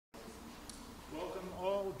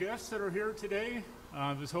all guests that are here today.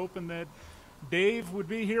 I was hoping that Dave would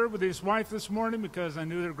be here with his wife this morning because I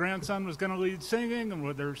knew their grandson was going to lead singing, and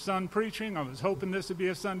with their son preaching, I was hoping this would be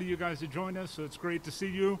a Sunday you guys to join us, so it's great to see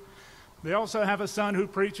you. They also have a son who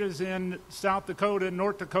preaches in South Dakota,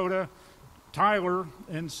 North Dakota, Tyler,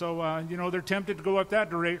 and so, they're tempted to go up that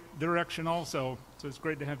direction also, so it's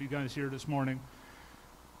great to have you guys here this morning.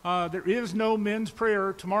 There is no men's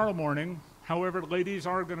prayer tomorrow morning. However, ladies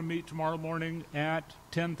are going to meet tomorrow morning at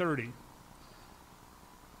 10:30.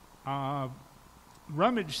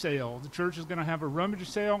 Rummage sale. The church is going to have a rummage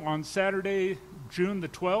sale on Saturday, June the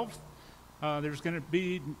 12th. There's going to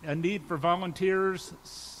be a need for volunteers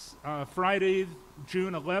Friday,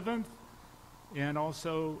 June 11th, and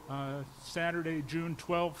also Saturday, June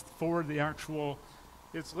 12th for the actual,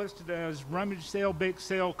 it's listed as rummage sale, bake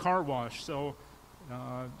sale, car wash. So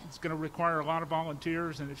it's going to require a lot of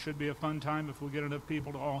volunteers, and it should be a fun time if we get enough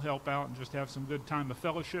people to all help out and just have some good time of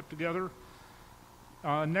fellowship together.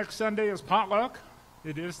 Next Sunday is potluck.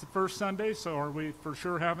 It is the first Sunday, so are we for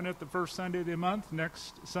sure having it the first Sunday of the month?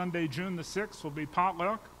 Next Sunday, June the 6th, will be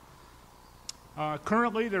potluck.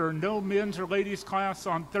 Currently, there are no men's or ladies' class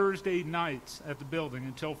on Thursday nights at the building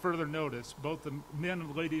until further notice. Both the men and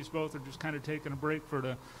the ladies both are just kind of taking a break for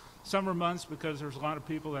the summer months because there's a lot of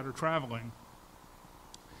people that are traveling.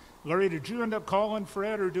 Larry, did you end up calling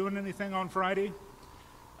Fred or doing anything on Friday?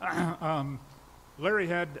 Larry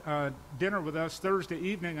had dinner with us Thursday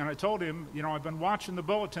evening, and I told him, I've been watching the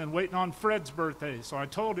bulletin waiting on Fred's birthday. So I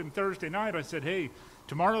told him Thursday night, I said, hey,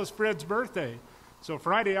 tomorrow's Fred's birthday. So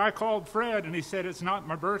Friday I called Fred, and he said, it's not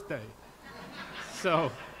my birthday.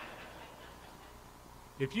 So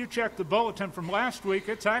if you check the bulletin from last week,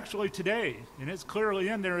 it's actually today, and it's clearly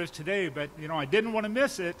in there as today, but, I didn't want to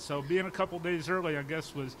miss it, so being a couple days early, I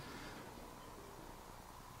guess, was...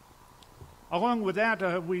 Along with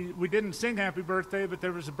that, we didn't sing Happy Birthday, but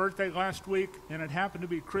there was a birthday last week, and it happened to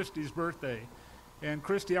be Christy's birthday. And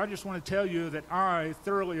Christy, I just want to tell you that I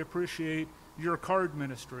thoroughly appreciate your card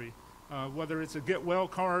ministry. Whether it's a get well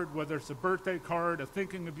card, whether it's a birthday card, a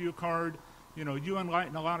thinking of you card, you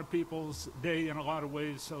enlighten a lot of people's day in a lot of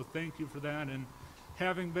ways, so thank you for that. And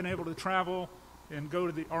having been able to travel and go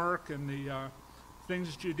to the Ark and the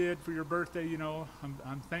things that you did for your birthday,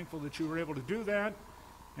 I'm thankful that you were able to do that.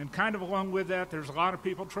 And kind of along with that, there's a lot of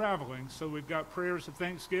people traveling. So we've got prayers of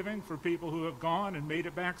thanksgiving for people who have gone and made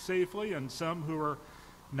it back safely, and some who are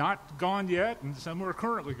not gone yet, and some who are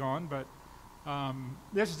currently gone. But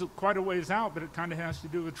this is quite a ways out, but it kind of has to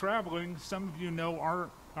do with traveling. Some of you know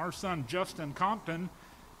our son, Justin Compton.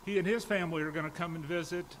 He and his family are going to come and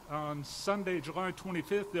visit on Sunday, July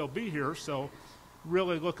 25th. They'll be here, so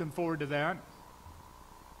really looking forward to that.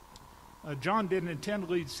 John didn't intend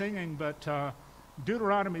to lead singing, but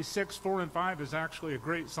Deuteronomy 6, 4, and 5 is actually a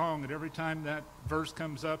great song, and every time that verse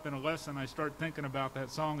comes up in a lesson, I start thinking about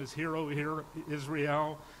that song. Is Hear, O Hear,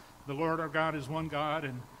 Israel, the Lord our God is one God,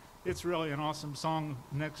 and it's really an awesome song.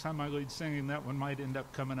 Next time I lead singing, that one might end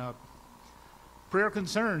up coming up. Prayer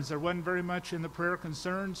concerns. There wasn't very much in the prayer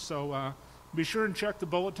concerns, so be sure and check the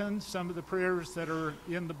bulletin. Some of the prayers that are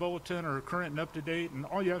in the bulletin are current and up to date, and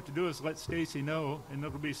all you have to do is let Stacy know, and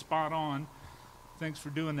it'll be spot on. Thanks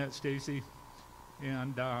for doing that, Stacy.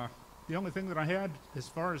 And the only thing that I had as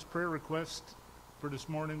far as prayer requests for this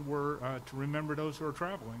morning were to remember those who are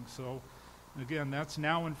traveling. So, again, that's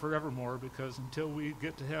now and forevermore, because until we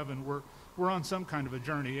get to heaven, we're on some kind of a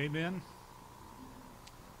journey. Amen?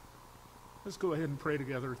 Let's go ahead and pray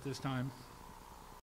together at this time.